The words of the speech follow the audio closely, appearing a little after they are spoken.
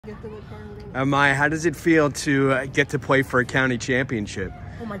Amaya, how does it feel to get to play for a county championship?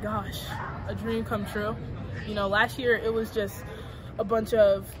 Oh my gosh, a dream come true. You know, last year it was just a bunch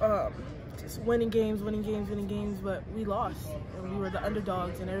of just winning games, but we lost. And we were the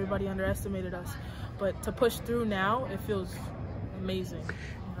underdogs and everybody underestimated us. But to push through now, it feels amazing.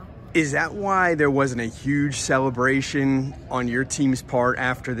 Is that why there wasn't a huge celebration on your team's part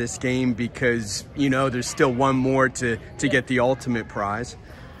after this game? Because, you know, there's still one more to get the ultimate prize.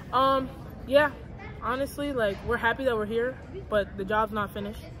 Yeah, honestly, like, we're happy that we're here, but the job's not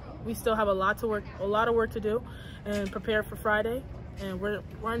finished. We still have a lot of work to do and prepare for Friday, and we're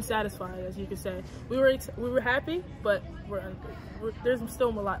unsatisfied, as you could say. We were happy, but there's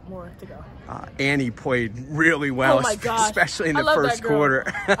still a lot more to go. Annie played really well, oh my gosh, especially in the first quarter.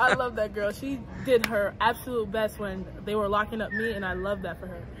 I love that girl. She did her absolute best when they were locking up me, and I love that for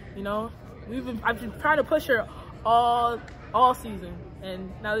her. You know, I've been trying to push her all season,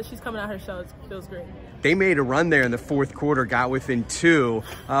 and now that she's coming out her shell, it feels great. They made a run there in the fourth quarter, got within 2.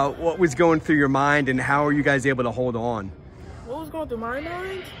 What was going through your mind, and how are you guys able to hold on? What was going through my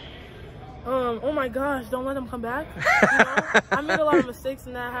mind? Oh my gosh, don't let them come back. You know? I made a lot of mistakes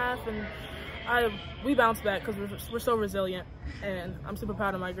in that half, and we bounced back because we're so resilient, and I'm super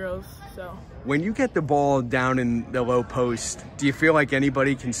proud of my girls. So when you get the ball down in the low post, do you feel like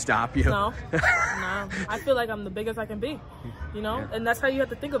anybody can stop you? No, no. I feel like I'm the biggest I can be, you know, and that's how you have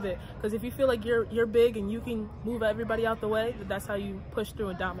to think of it. Because if you feel like you're big and you can move everybody out the way, that's how you push through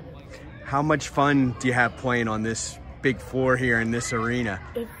and dominate. How much fun do you have playing on this big floor here in this arena?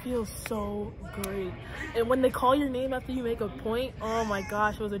 It feels so great. And when they call your name after you make a point, oh my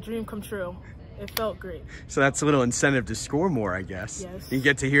gosh, it was a dream come true. It felt great. So that's a little incentive to score more, I guess. Yes. You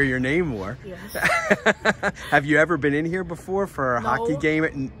get to hear your name more. Yes. Have you ever been in here before for a hockey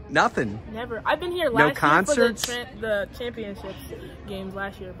game? Nothing? Never. I've been here last year for the championships games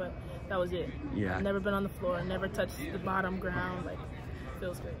last year, but that was it. Yeah. I've never been on the floor, never touched the bottom ground. Like,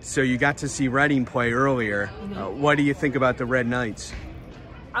 feels good. So you got to see Reading play earlier. What do you think about the Red Knights?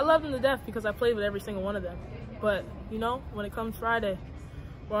 I love them to death because I played with every single one of them. But, you know, when it comes Friday,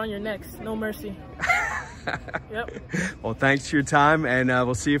 we're on your necks. No mercy. Yep. Well, thanks for your time, and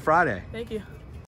we'll see you Friday. Thank you.